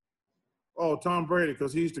 Oh, Tom Brady,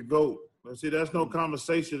 because he's the GOAT. See, there's no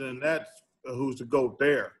conversation, and that's who's the GOAT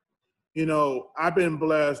there. You know, I've been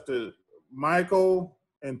blessed to Michael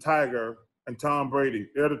and Tiger and Tom Brady.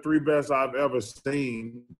 They're the 3 best I've ever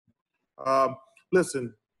seen.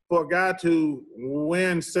 Listen, for a guy to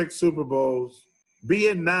win 6 Super Bowls, be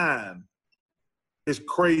in 9 is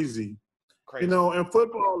crazy. You know, and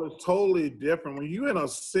football is totally different. When you're in a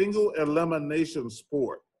single elimination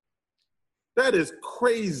sport, that is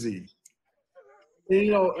crazy.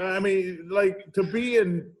 You know, I mean, like to be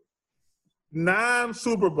in 9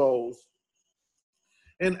 Super Bowls,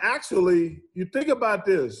 and actually, you think about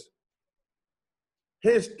this,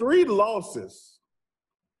 his 3 losses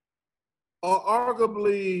are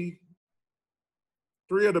arguably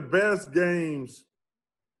 3 of the best games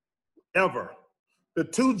ever. The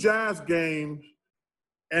 2 Giants games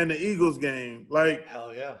and the Eagles game. Like,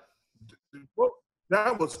 hell yeah.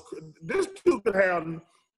 This dude could have,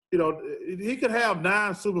 you know, he could have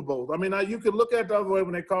 9 Super Bowls. I mean, you could look at the other way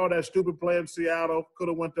when they called that stupid play in Seattle, could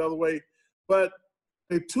have went the other way. But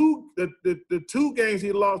the 2 games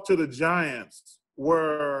he lost to the Giants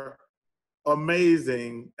were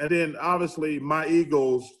amazing. And then, obviously, my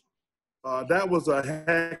Eagles, that was a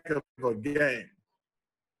heck of a game.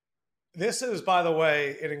 This is, by the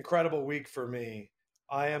way, an incredible week for me.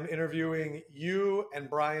 I am interviewing you and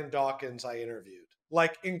Brian Dawkins I interviewed.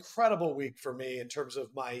 Like, incredible week for me in terms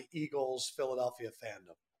of my Eagles Philadelphia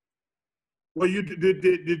fandom. Well, you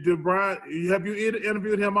did Brian, have you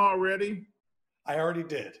interviewed him already? I already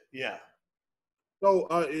did, yeah. So,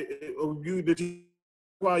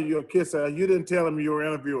 while you're a kisser, you didn't tell him you were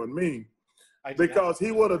interviewing me. Because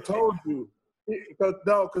he would have told you.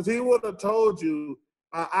 Because he would have told you,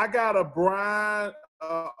 I got a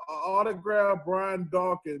autographed Brian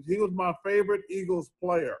Dawkins. He was my favorite Eagles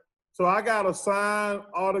player. So I got a signed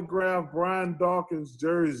autographed Brian Dawkins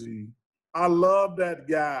jersey. I love that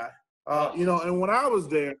guy. You know, and when I was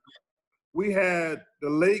there, we had the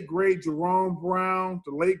late, great Jerome Brown,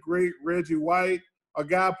 the late, great Reggie White, a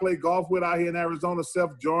guy I played golf with out here in Arizona,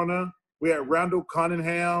 Seth Joyner. We had Randall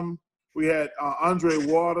Cunningham. We had Andre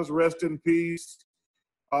Waters, rest in peace.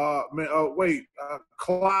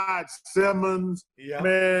 Clyde Simmons. Yeah.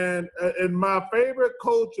 Man, and my favorite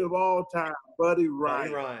coach of all time, Buddy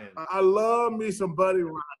Ryan. I love me some Buddy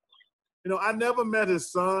Ryan. You know, I never met his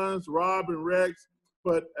sons, Rob and Rex,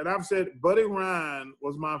 and I've said Buddy Ryan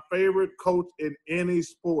was my favorite coach in any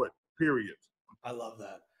sport, period. I love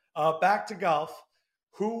that. Back to golf.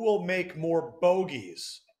 Who will make more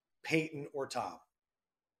bogeys, Peyton or Tom?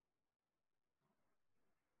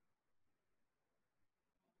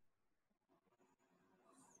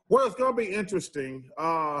 Well, it's going to be interesting.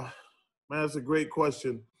 Man, that's a great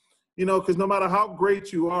question. You know, because no matter how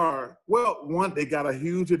great you are, they got a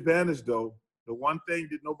huge advantage, though. The one thing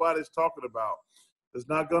that nobody's talking about, there's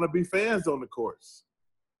not going to be fans on the course.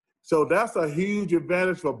 So that's a huge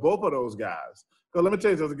advantage for both of those guys. Because let me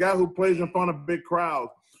tell you, there's a guy who plays in front of big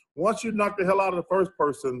crowds. Once you knock the hell out of the first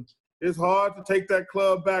person, it's hard to take that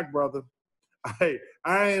club back, brother. Hey,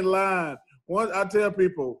 I ain't lying. I tell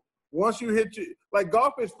people, once you hit like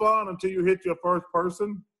golf is fun until you hit your first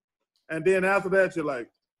person. And then after that, you're like,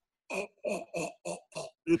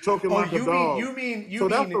 you You're choking like a dog. You mean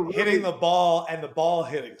really, hitting the ball and the ball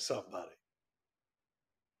hitting somebody.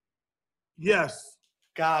 Yes.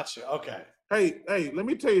 Gotcha. Okay. Hey, let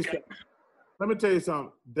me tell you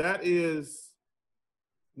something. That is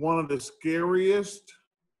one of the scariest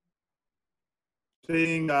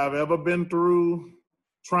thing I've ever been through,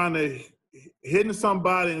 hitting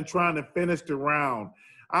somebody and trying to finish the round.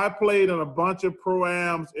 I played in a bunch of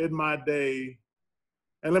pro-ams in my day,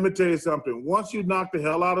 and let me tell you something. Once you knock the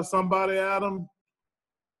hell out of somebody, Adam,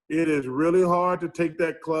 it is really hard to take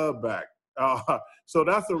that club back. So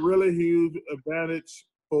that's a really huge advantage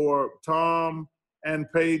for Tom and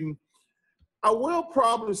Peyton. I will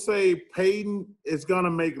probably say Peyton is going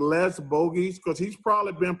to make less bogeys because he's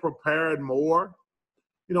probably been prepared more.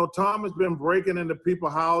 You know, Tom has been breaking into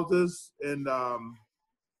people's houses, and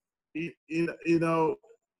you know,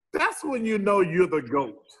 that's when you know you're the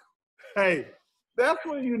GOAT. Hey, that's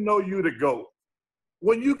when you know you're the GOAT.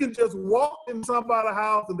 When you can just walk in somebody's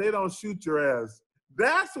house and they don't shoot your ass,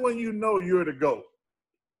 that's when you know you're the GOAT.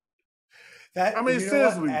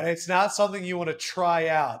 Seriously. And it's not something you want to try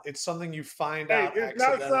out. It's something you find out It's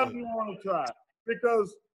not something you want to try.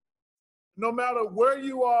 Because no matter where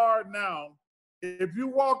you are now, if you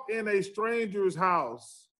walk in a stranger's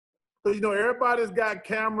house, so, you know, everybody's got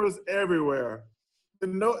cameras everywhere.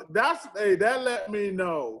 That let me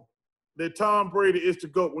know that Tom Brady is the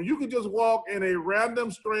GOAT. When you can just walk in a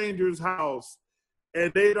random stranger's house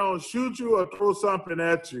and they don't shoot you or throw something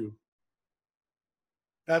at you,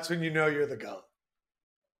 that's when you know you're the GOAT.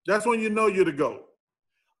 That's when you know you're the GOAT.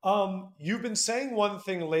 You've been saying one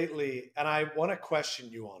thing lately, and I want to question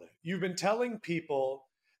you on it. You've been telling people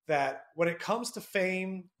that when it comes to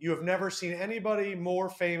fame, you have never seen anybody more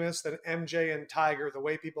famous than MJ and Tiger, the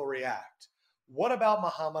way people react. What about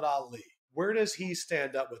Muhammad Ali? Where does he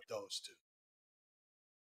stand up with those two?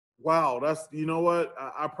 Wow, you know what?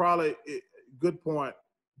 Good point.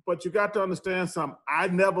 But you got to understand something. I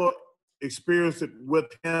never experienced it with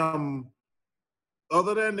him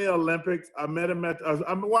other than the Olympics. I met him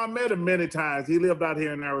I met him many times. He lived out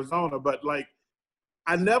here in Arizona, but like,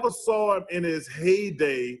 I never saw him in his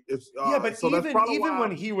heyday. But so even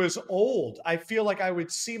when he was old, I feel like I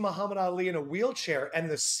would see Muhammad Ali in a wheelchair and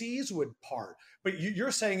the seas would part. But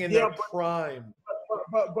you're saying in their prime.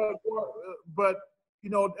 But you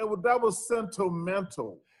know, that was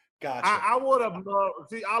sentimental. Gotcha. I would have loved.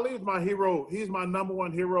 See, Ali's my hero. He's my number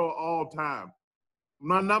one hero of all time.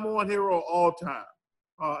 My number one hero of all time.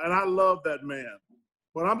 And I love that man.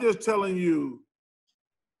 But I'm just telling you,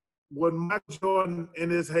 when Michael Jordan in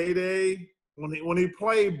his heyday, when he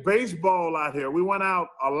played baseball out here, we went out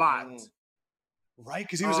a lot. Right,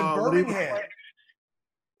 because he was in Birmingham.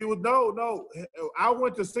 No. I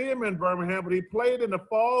went to see him in Birmingham, but he played in the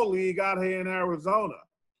fall league out here in Arizona.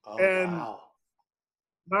 Wow.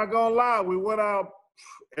 Not gonna lie, we went out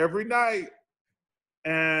every night,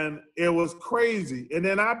 and it was crazy. And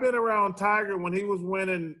then I've been around Tiger when he was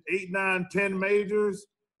winning 8, 9, 10 majors,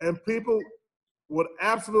 and people would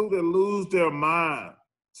absolutely lose their mind.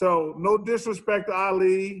 So no disrespect to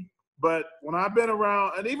Ali, but when I've been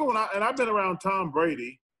around, and even I've been around Tom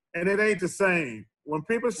Brady, and it ain't the same. When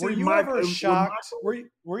people see were you ever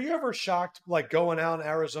shocked, like going out in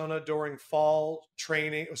Arizona during fall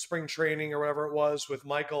training, spring training, or whatever it was with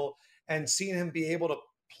Michael, and seeing him be able to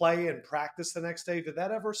play and practice the next day? Did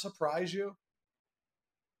that ever surprise you?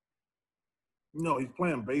 No, he's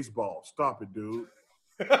playing baseball. Stop it, dude.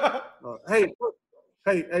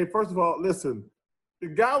 Hey, first of all, listen. The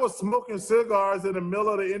guy was smoking cigars in the middle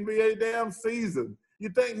of the NBA damn season. You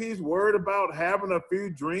think he's worried about having a few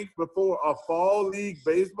drinks before a fall league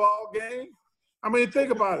baseball game? I mean, think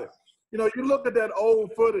about it. You know, you look at that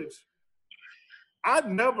old footage. I'd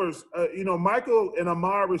never, Michael and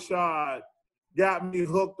Amar Rashad got me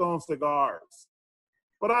hooked on cigars.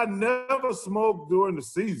 But I never smoked during the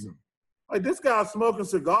season. Like, this guy's smoking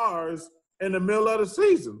cigars in the middle of the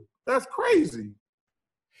season. That's crazy.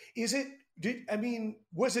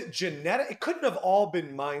 Was it genetic? It couldn't have all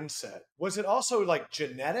been mindset. Was it also like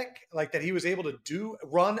genetic, like that he was able to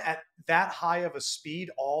run at that high of a speed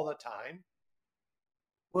all the time?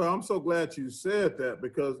 Well, I'm so glad you said that,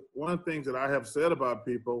 because one of the things that I have said about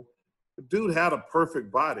people, the dude had a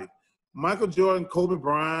perfect body. Michael Jordan, Kobe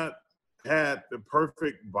Bryant had the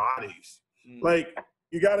perfect bodies. Like,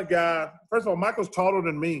 you got a guy, first of all, Michael's taller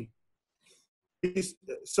than me.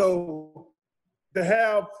 So to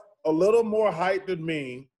have a little more height than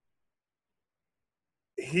me,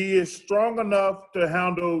 he is strong enough to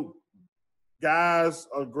handle guys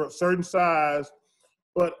of a certain size,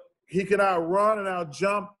 but he can outrun and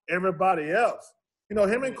outjump everybody else. You know,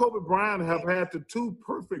 him and Kobe Bryant have had the two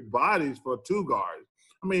perfect bodies for two guards.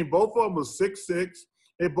 I mean, both of them was 6'6".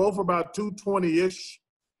 They both were about 220-ish,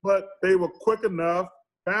 but they were quick enough,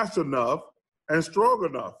 fast enough, and strong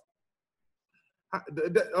enough.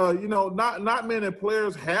 Not many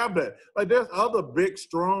players have that. Like, there's other big,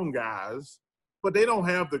 strong guys, but they don't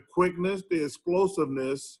have the quickness, the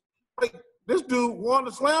explosiveness. Like, this dude won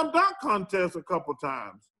the slam dunk contest a couple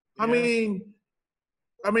times. Yeah.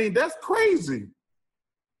 I mean, that's crazy.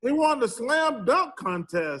 He won the slam dunk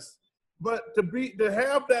contest, but to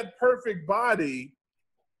have that perfect body,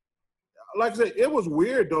 like I said, it was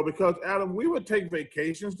weird though, because Adam, we would take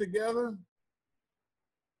vacations together,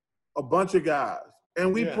 a bunch of guys,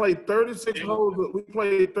 and we played 36 holes. We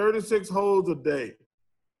played 36 holes a day.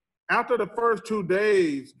 After the first 2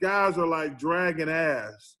 days, guys are like dragging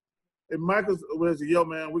ass. And Michael was, yo,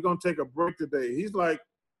 man, we're going to take a break today. He's like,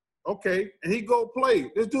 okay. And he go play.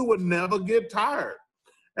 This dude would never get tired.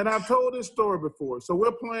 And I've told this story before. So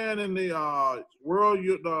we're playing in the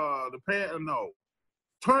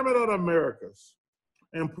Tournament of the Americas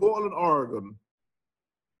in Portland, Oregon.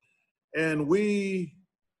 And we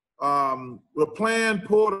were playing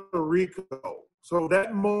Puerto Rico. So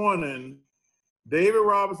that morning, David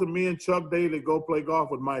Robinson, me and Chuck Daly go play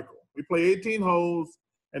golf with Michael. We play 18 holes,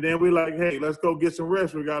 and then we're like, hey, let's go get some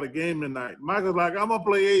rest. We got a game tonight. Michael's like, I'm going to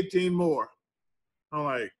play 18 more. I'm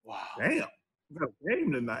like, wow, damn, we got a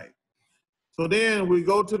game tonight. So then we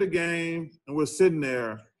go to the game, and we're sitting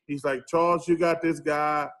there. He's like, Charles, you got this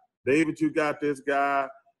guy. David, you got this guy.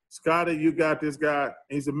 Scotty, you got this guy. And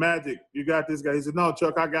he said, Magic, you got this guy. He said, no,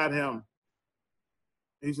 Chuck, I got him.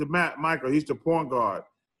 He said, Michael, he's the point guard.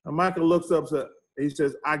 And Michael looks up, he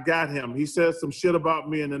says, I got him. He says some shit about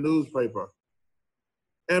me in the newspaper.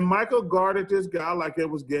 And Michael guarded this guy like it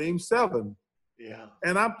was game 7. Yeah.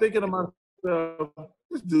 And I'm thinking to myself,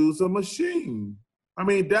 this dude's a machine. I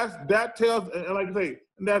mean, that tells, like I say,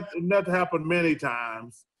 that happened many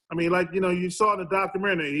times. I mean, like, you saw in the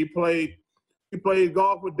documentary, he played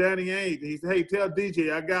golf with Danny Ainge. He said, hey, tell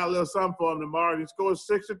DJ I got a little something for him tomorrow. He scored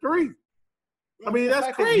 63. I mean,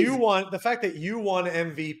 that's crazy. The fact that you won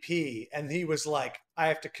MVP and he was like, I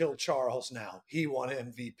have to kill Charles now. He won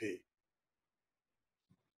MVP.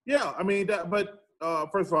 Yeah, I mean, but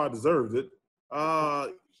first of all, I deserved it.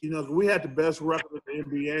 We had the best record in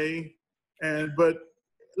the NBA. But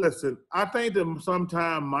listen, I think that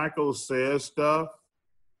sometimes Michael says stuff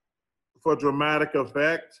for dramatic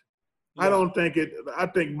effect. Yeah. I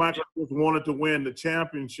think Michael just wanted to win the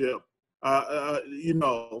championship.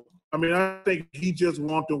 I mean, I think he just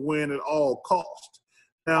wanted to win at all costs.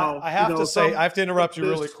 Now, I have to say, I have to interrupt you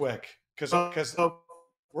really quick because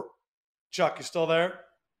Chuck, you still there?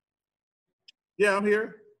 Yeah, I'm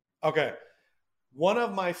here. Okay. One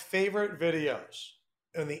of my favorite videos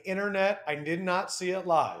on the internet, I did not see it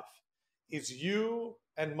live, is you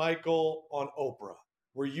and Michael on Oprah,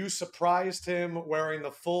 where you surprised him wearing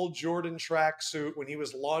the full Jordan tracksuit when he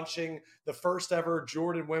was launching the first ever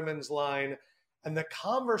Jordan women's line. And the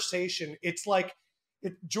conversation, it's like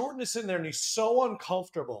Jordan is sitting there and he's so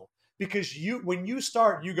uncomfortable because when you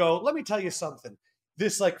start, you go, let me tell you something.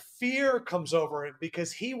 This like fear comes over him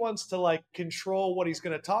because he wants to like control what he's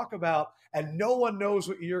going to talk about and no one knows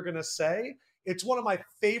what you're going to say. It's one of my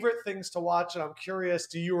favorite things to watch. And I'm curious,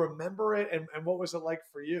 do you remember it? And what was it like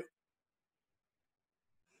for you?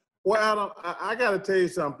 Well, Adam, I got to tell you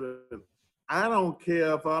something. I don't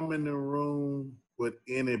care if I'm in the room with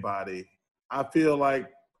anybody. I feel like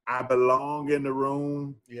I belong in the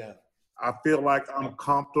room. Yeah. I feel like I'm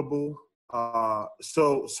comfortable.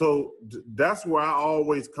 So that's where I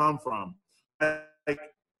always come from. Like,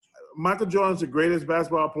 Michael Jordan's the greatest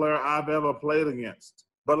basketball player I've ever played against.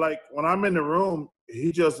 But like when I'm in the room,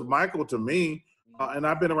 he's just Michael to me. And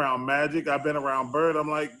I've been around Magic. I've been around Bird. I'm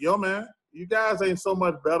like, yo, man, you guys ain't so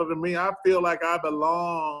much better than me. I feel like I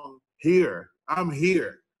belong here. I'm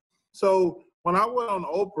here. So when I went on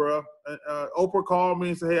Oprah, Oprah called me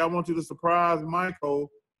and said, hey, I want you to surprise Michael.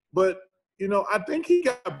 But, I think he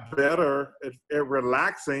got better at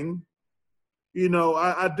relaxing.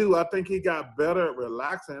 I do. I think he got better at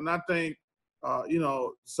relaxing. And I think,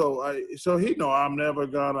 so he know I'm never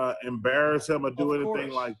going to embarrass him or do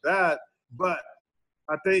anything like that. But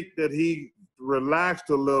I think that he relaxed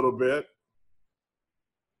a little bit.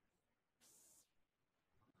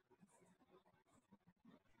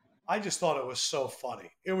 I just thought it was so funny.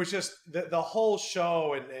 It was just the whole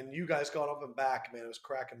show and you guys going up and back, man, it was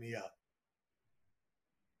cracking me up.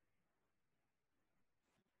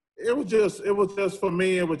 It was just for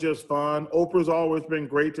me, it was just fun. Oprah's always been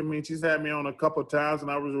great to me. She's had me on a couple of times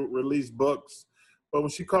and I released books. But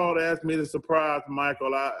when she called and asked me to surprise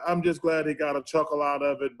Michael, I'm just glad he got a chuckle out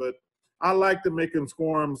of it. But I like to make him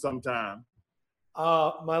squirm sometimes.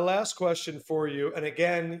 My last question for you, and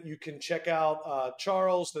again, you can check out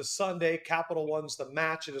Charles this Sunday. Capital One's The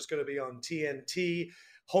Match. It is going to be on TNT.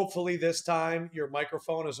 Hopefully this time your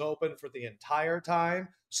microphone is open for the entire time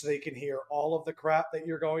so they can hear all of the crap that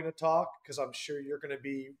you're going to talk, because I'm sure you're going to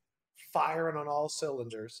be firing on all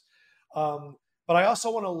cylinders. But I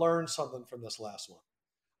also want to learn something from this last one.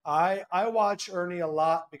 I watch Ernie a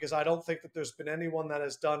lot because I don't think that there's been anyone that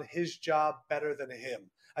has done his job better than him.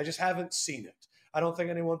 I just haven't seen it. I don't think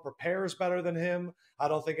anyone prepares better than him. I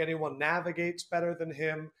don't think anyone navigates better than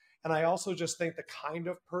him. And I also just think the kind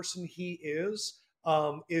of person he is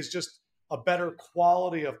just a better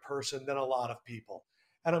quality of person than a lot of people.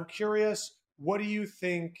 And I'm curious, what do you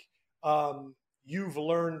think you've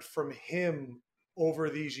learned from him over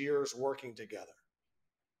these years working together?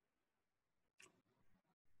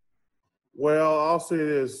 Well, I'll say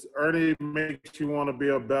this: Ernie makes you want to be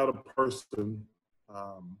a better person.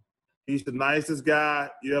 He's the nicest guy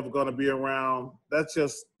you're ever going to be around. That's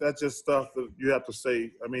just stuff that you have to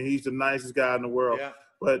say. I mean, he's the nicest guy in the world. Yeah.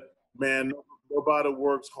 But man, nobody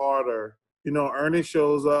works harder. You know, Ernie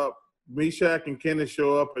shows up. Meshack and Kenny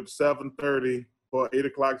show up at 7:30 for 8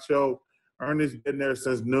 o'clock show. Ernie's been there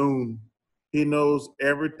since noon. He knows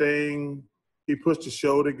everything. He puts the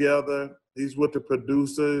show together. He's with the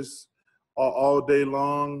producers all day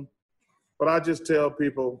long. But I just tell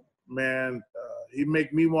people, man, he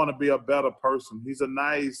make me want to be a better person. He's a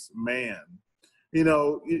nice man. You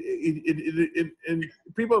know, and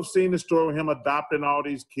people have seen the story of him adopting all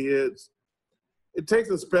these kids. It takes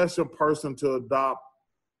a special person to adopt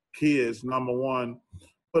kids, number one.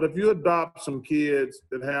 But if you adopt some kids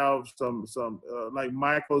that have some like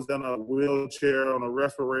Michael's in a wheelchair on a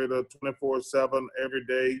respirator 24/7 every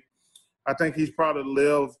day, I think he's probably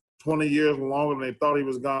lived 20 years longer than they thought he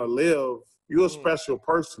was going to live. You're a special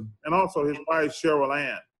person. And also his wife, Cheryl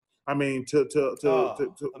Ann. I mean, to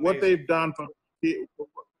what they've done for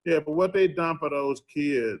but what they've done for those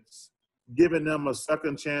kids, giving them a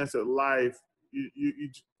second chance at life,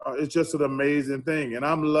 it's just an amazing thing. And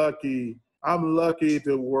I'm lucky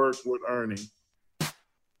to work with Ernie.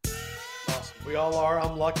 Awesome. We all are.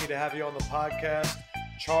 I'm lucky to have you on the podcast.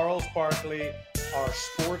 Charles Barkley, our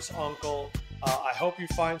sports uncle. I hope you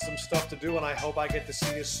find some stuff to do, and I hope I get to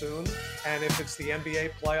see you soon. And if it's the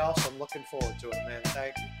NBA playoffs, I'm looking forward to it, man.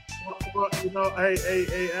 Thank you. Well, you know,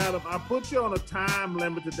 hey, Adam, I put you on a time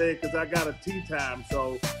limit today because I got a tea time.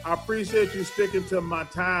 So I appreciate you sticking to my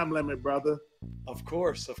time limit, brother. Of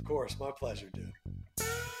course. My pleasure, dude.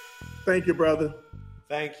 Thank you, brother.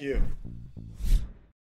 Thank you.